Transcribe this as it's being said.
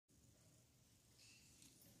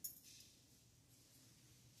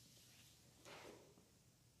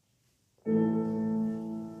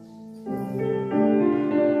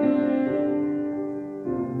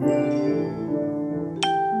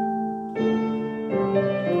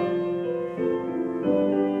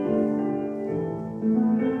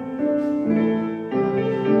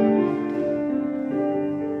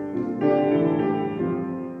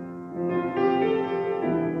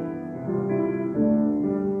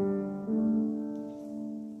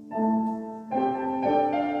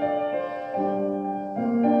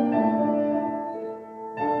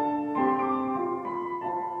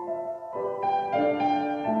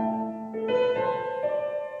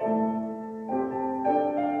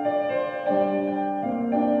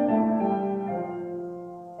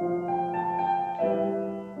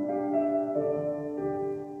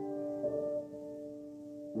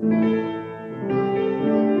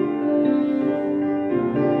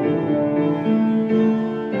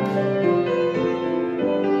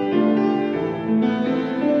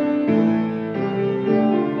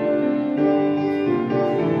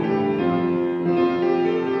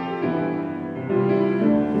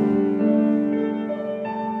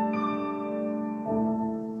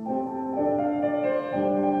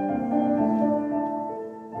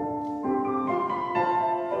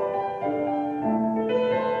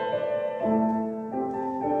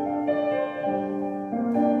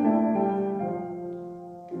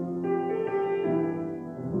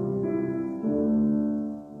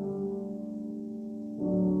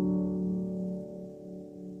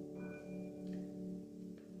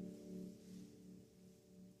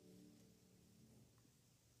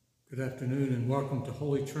Good afternoon and welcome to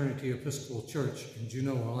Holy Trinity Episcopal Church in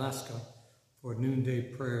Juneau, Alaska for noonday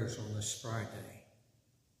prayers on this Friday.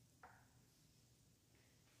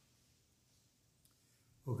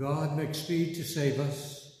 O God, make speed to save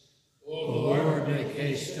us. O Lord, make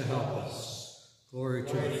haste to help us. Glory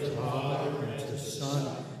to the Father, and to the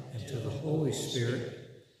Son, and to the Holy Spirit,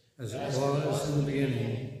 as it was in the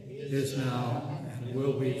beginning, is now, and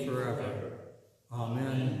will be forever.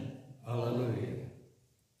 Amen. Alleluia.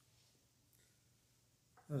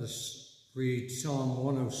 Let us read Psalm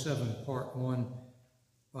 107, Part 1,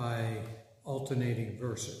 by alternating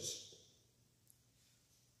verses.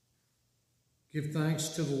 Give thanks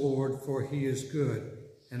to the Lord, for he is good,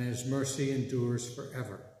 and his mercy endures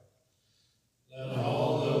forever. Let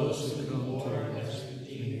all those who come to him as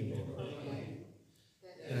redeemed proclaim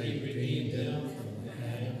that he redeemed them from the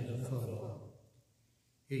hand of the foe.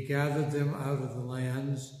 He gathered them out of the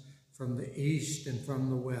lands, from the east and from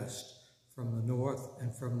the west, from the north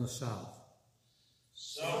and from the south.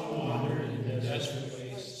 Some wandered in the desert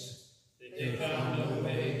wastes. They found no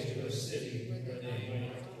way to a city where they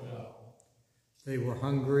might dwell. They were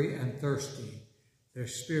hungry and thirsty. Their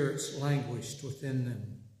spirits languished within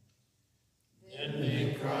them. Then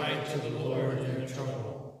they cried to the Lord in their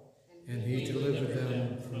trouble, and he delivered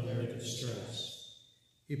them from their distress.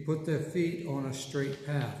 He put their feet on a straight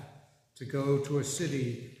path to go to a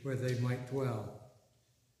city where they might dwell.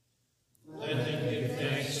 Let them give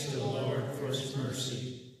thanks to the Lord for his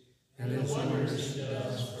mercy and his wonders he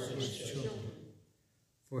does for his children.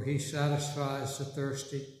 For he satisfies the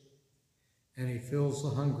thirsty, and he fills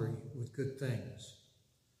the hungry with good things.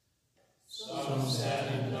 Some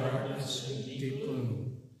sat in darkness and deep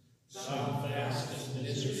gloom. Some fasted in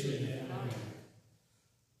misery and hunger.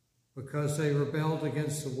 Because they rebelled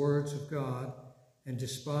against the words of God and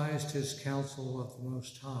despised his counsel of the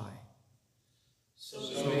Most High. So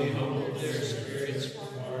he humbled their spirits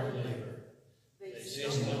with hard labor. They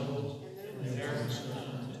stumbled, and there was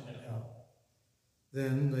none to help.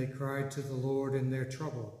 Then they cried to the Lord in their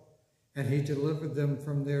trouble, and he delivered them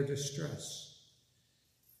from their distress.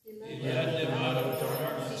 He led them out of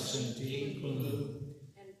darkness and deep gloom.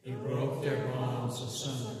 He broke their bonds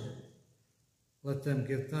asunder. Let them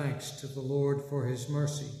give thanks to the Lord for his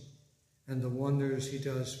mercy and the wonders he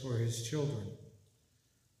does for his children.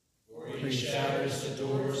 For he shatters the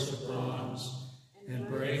doors of bronze and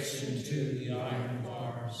breaks into the iron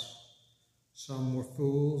bars. Some were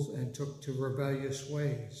fools and took to rebellious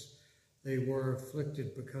ways. They were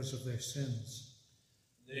afflicted because of their sins.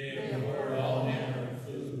 They abhorred all manner of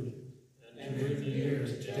food and drew near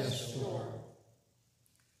to death's door.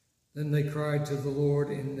 Then they cried to the Lord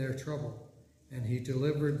in their trouble, and he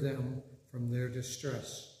delivered them from their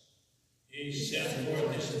distress. He sent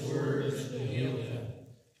forth his word to heal them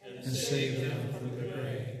and save them from the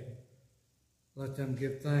grave. Let them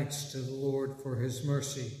give thanks to the Lord for his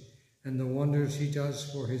mercy and the wonders he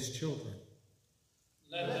does for his children.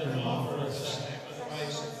 Let them offer a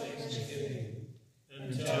sacrifice of thanksgiving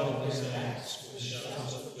and tell his acts with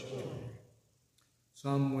shouts of joy.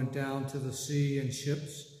 Some went down to the sea in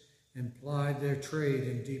ships and plied their trade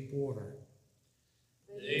in deep water.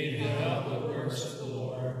 They beheld the works of the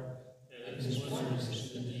Lord and his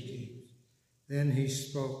wonders in the deep. Then he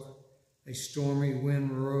spoke, A stormy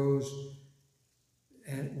wind rose,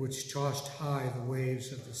 and which tossed high the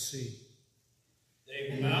waves of the sea.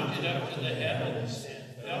 They mounted up to the heavens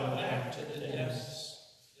and fell back to the depths.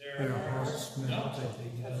 Their hearts melted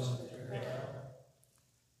because of their terror.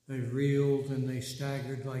 They reeled and they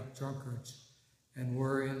staggered like drunkards, and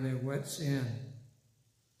were in their wits' end.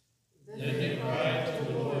 Then they cried to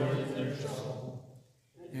the Lord in their trouble,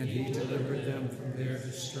 and he delivered them from their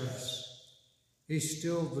distress. He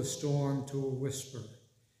stilled the storm to a whisper,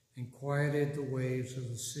 and quieted the waves of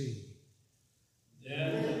the sea.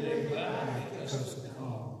 Then they laughed because of the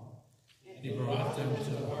calm, and he brought them to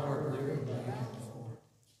the harbor of land.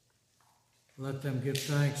 Let them give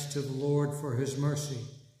thanks to the Lord for his mercy,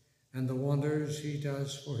 and the wonders he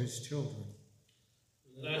does for his children.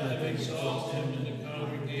 Let them exalt him in the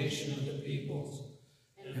congregation of the peoples,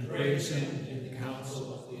 and praise him in the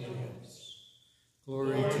council of the elders.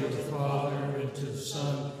 Glory to the Father, and to the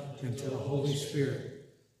Son, and to the Holy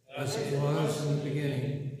Spirit, as it was in the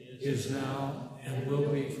beginning, is now, and will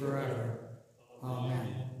be forever.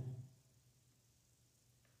 Amen.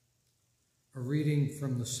 A reading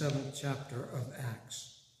from the 7th chapter of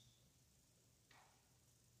Acts.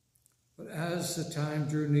 But as the time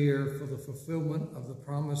drew near for the fulfillment of the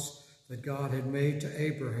promise that God had made to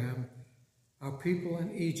Abraham, our people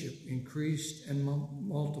in Egypt increased and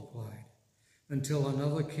multiplied, until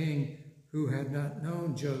another king who had not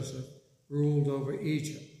known Joseph ruled over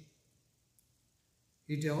Egypt.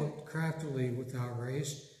 He dealt craftily with our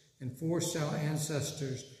race and forced our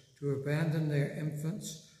ancestors to abandon their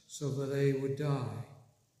infants so that they would die.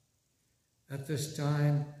 At this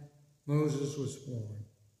time, Moses was born.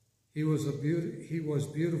 He was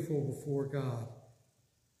beautiful before God.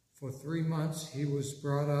 For 3 months he was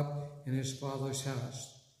brought up in his father's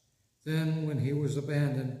house. Then, when he was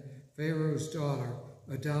abandoned, Pharaoh's daughter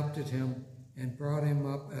adopted him and brought him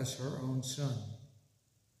up as her own son.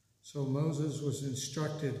 So Moses was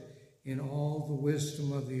instructed in all the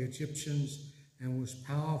wisdom of the Egyptians and was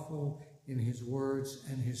powerful in his words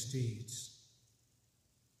and his deeds.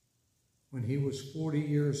 When he was 40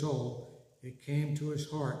 years old, it came to his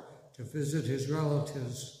heart to visit his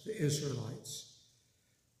relatives, the Israelites.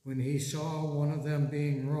 When he saw one of them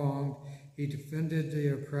being wronged, he defended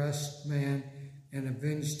the oppressed man and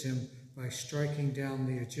avenged him by striking down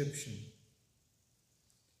the Egyptian.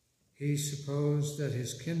 He supposed that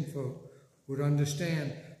his kinfolk would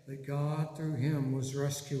understand that God through him was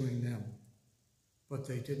rescuing them, but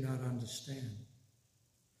they did not understand.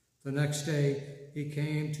 The next day he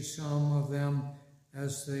came to some of them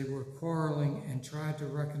as they were quarreling and tried to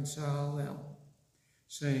reconcile them,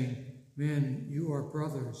 saying, "Men, you are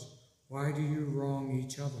brothers. Why do you wrong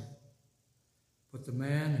each other?" But the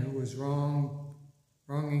man who was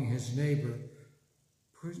wronging his neighbor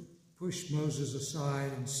pushed Moses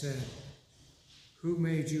aside and said, "Who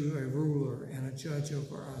made you a ruler and a judge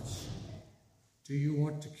over us? Do you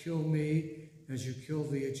want to kill me as you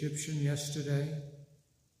killed the Egyptian yesterday?"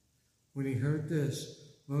 When he heard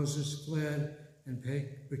this, Moses fled and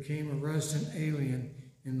became a resident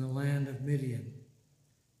alien in the land of Midian.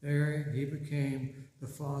 There he became the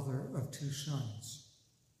father of 2 sons.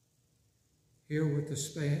 Hear what the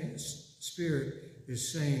Spirit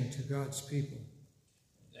is saying to God's people.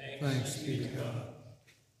 Thanks be to God.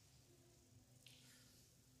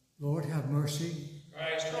 Lord, have mercy.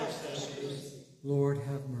 Christ have mercy. Lord,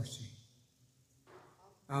 have mercy.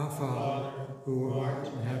 Our Father, who art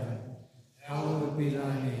in heaven, hallowed be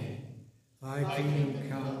thy name. Thy kingdom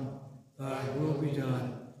come, thy will be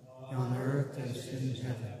done, on earth as in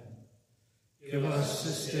heaven. Give us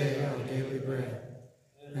this day our daily bread,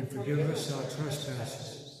 and forgive us our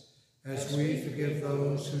trespasses, as we forgive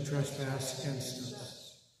those who trespass against us.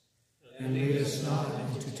 And lead us not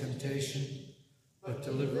into temptation, but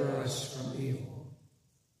deliver us from evil.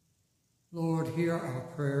 Lord, hear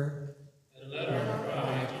our prayer, and let our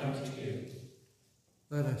cry come to you.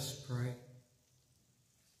 Let us pray.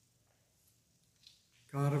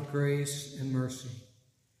 God of grace and mercy,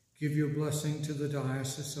 give your blessing to the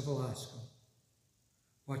Diocese of Alaska.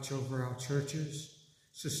 Watch over our churches,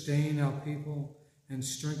 sustain our people, and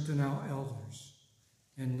strengthen our elders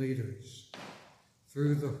and leaders.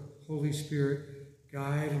 Through the Holy Spirit,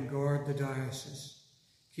 guide and guard the diocese,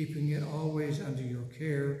 keeping it always under your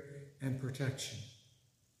care and protection.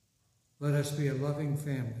 Let us be a loving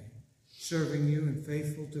family, serving you in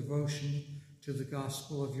faithful devotion to the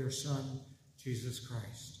gospel of your Son, Jesus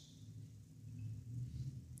Christ.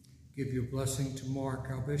 Give your blessing to Mark,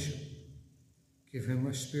 our bishop. Give him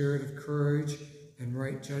a spirit of courage and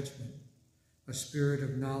right judgment, a spirit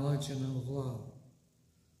of knowledge and of love.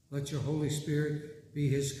 Let your Holy Spirit be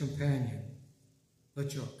his companion.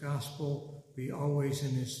 Let your gospel be always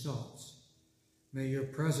in his thoughts. May your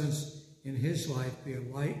presence in his life be a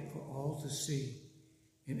light for all to see,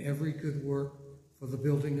 in every good work for the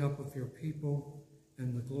building up of your people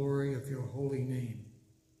and the glory of your holy name.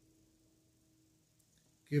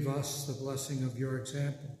 Give us the blessing of your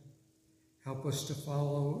example. Help us to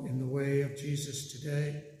follow in the way of Jesus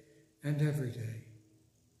today and every day.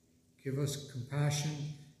 Give us compassion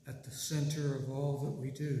at the center of all that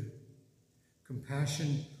we do.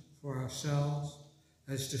 Compassion for ourselves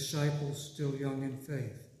as disciples still young in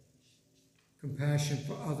faith. Compassion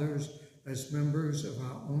for others as members of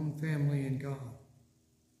our own family in God.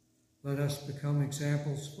 Let us become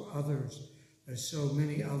examples for others as so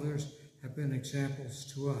many others have been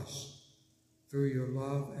examples to us through your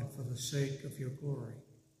love and for the sake of your glory.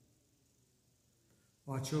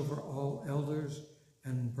 Watch over all elders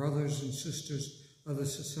and brothers and sisters of the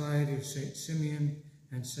Society of St. Simeon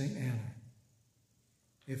and St. Anna.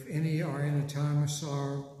 If any are in a time of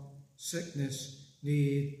sorrow, sickness,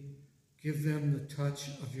 need, give them the touch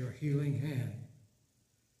of your healing hand.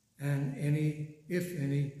 And if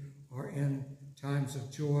any are in times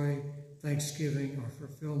of joy, thanksgiving, or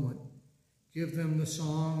fulfillment, give them the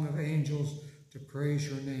song of angels to praise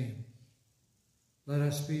your name. Let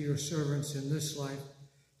us be your servants in this life,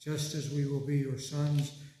 just as we will be your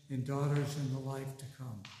sons and daughters in the life to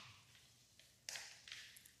come.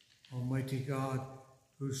 Almighty God,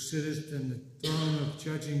 who sittest in the throne of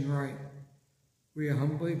judging right, we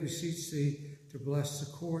humbly beseech thee to bless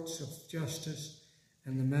the courts of justice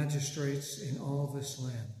and the magistrates in all this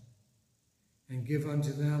land, and give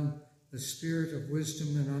unto them the spirit of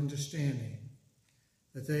wisdom and understanding,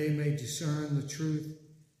 that they may discern the truth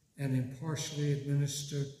and impartially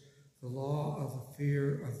administer the law of the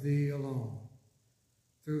fear of thee alone.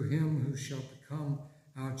 Through him who shall become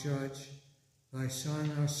our judge, thy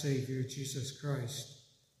Son, our Savior, Jesus Christ.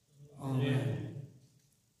 Amen.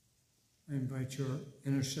 I invite your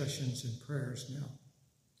intercessions and prayers now.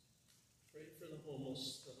 Pray for the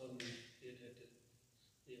homeless, the hungry, the addicted,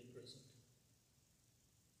 the imprisoned.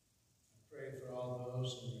 I pray for all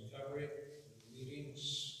those in recovery, the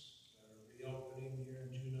meetings that are reopening here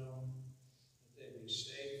in Juneau, that they be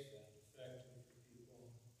safe and effective for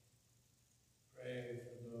people. Pray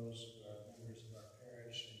for those who are members of our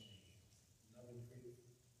parish in the Nubbin Creek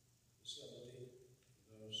facility,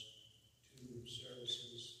 for those two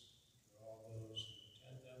services, for all those who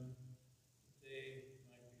attend them, that they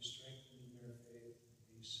might be strengthened in their faith and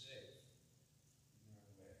be safe in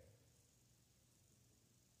their way.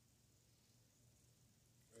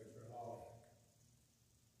 Pray for Holly.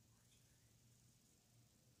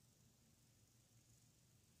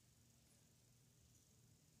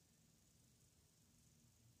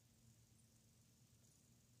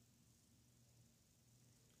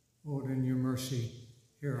 Lord, in your mercy,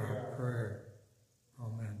 hear our prayer.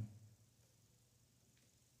 Amen.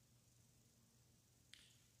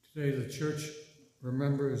 Today the church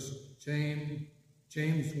remembers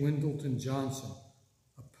James Wendleton Johnson,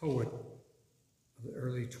 a poet of the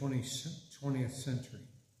early 20th century.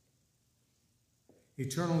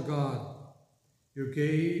 Eternal God, you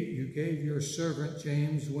gave your servant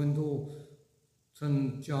James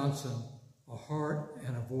Wendleton Johnson a heart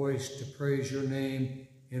and a voice to praise your name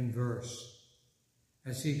in verse.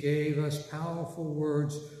 As he gave us powerful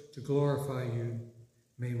words to glorify you,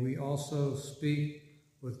 may we also speak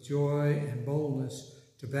with joy and boldness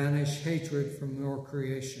to banish hatred from your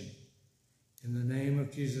creation. In the name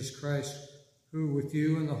of Jesus Christ, who with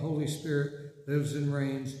you and the Holy Spirit lives and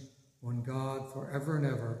reigns, one God, forever and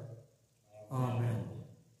ever. Amen.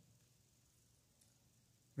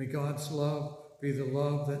 May God's love be the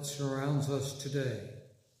love that surrounds us today.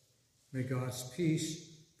 May God's peace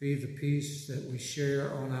be the peace that we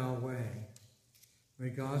share on our way. May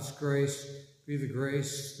God's grace be the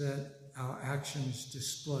grace that our actions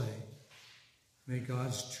display. May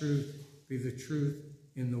God's truth be the truth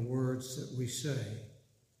in the words that we say.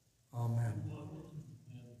 Amen.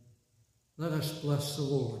 Let us bless the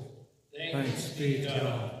Lord. Thanks be to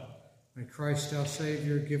God. May Christ our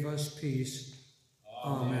Savior give us peace.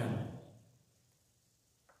 Amen.